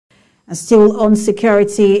And still on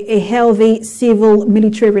security, a healthy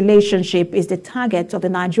civil-military relationship is the target of the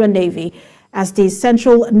Nigerian Navy as the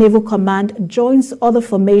Central Naval Command joins other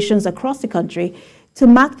formations across the country to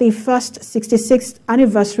mark the first 66th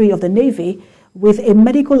anniversary of the Navy with a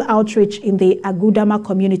medical outreach in the Agudama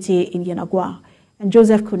community in Yenagoa. And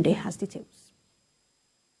Joseph Kunde has details.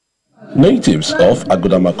 Natives of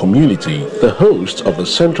Agudama community, the host of the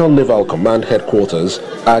Central Naval Command headquarters,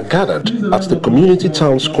 are gathered at the community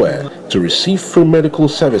town square to receive free medical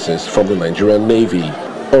services from the Nigerian Navy.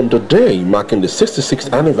 On the day marking the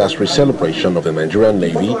 66th anniversary celebration of the Nigerian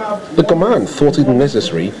Navy, the command thought it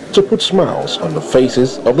necessary to put smiles on the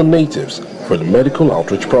faces of the natives for the medical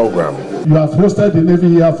outreach program. You have hosted the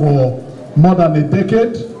Navy here for more than a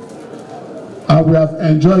decade, and we have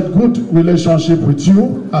enjoyed good relationship with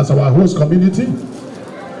you as our host community.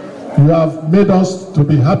 You have made us to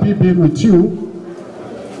be happy being with you.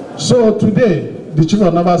 So today, the Chief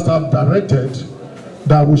of Naval Staff directed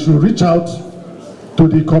that we should reach out to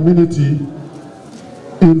the community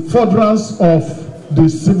in furtherance of the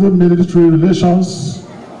civil-military relations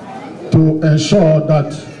to ensure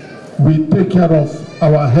that we take care of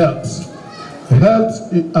our health.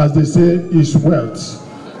 Health, as they say, is wealth.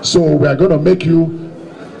 So we are going to make you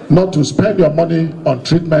not to spend your money on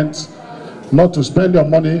treatment, not to spend your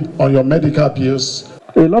money on your medical bills.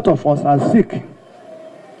 A lot of us are sick.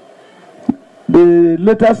 The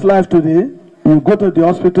latest life today, you go to the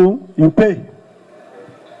hospital, you pay.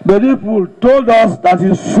 The people told us that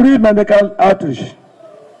it's free medical outreach.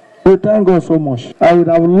 We thank God so much. I would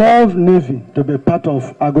have loved Navy to be part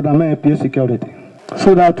of Agudama APA security,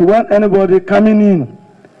 so that when anybody coming in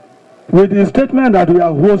with the statement that we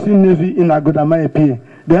are hosting Navy in Agudama APA,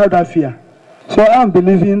 they have that fear. So I'm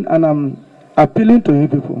believing and I'm appealing to you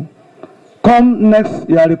people. Come next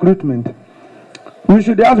year recruitment, we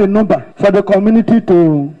should have a number for the community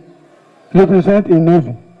to represent in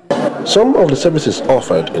Navy. Some of the services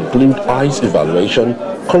offered include eyes evaluation,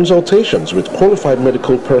 consultations with qualified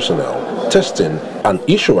medical personnel, testing and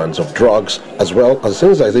issuance of drugs, as well as a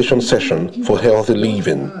sensitization session for healthy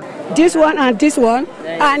living. This one,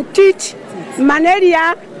 and teach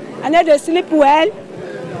malaria, and then they sleep well,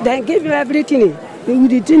 then give you everything. With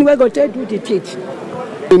the thing we're going to do the teach.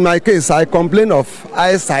 In my case, I complain of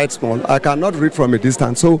eyesight small. I cannot read from a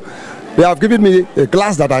distance, so they have given me a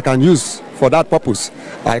glass that I can use for that purpose.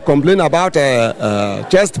 I complain about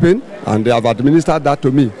chest pain, and they have administered that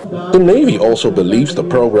to me. The Navy also believes the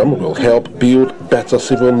program will help build better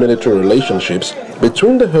civil-military relationships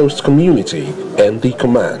between the host community and the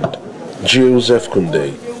command. Joseph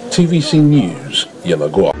Kunde, TVC News,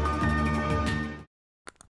 Yenagoa.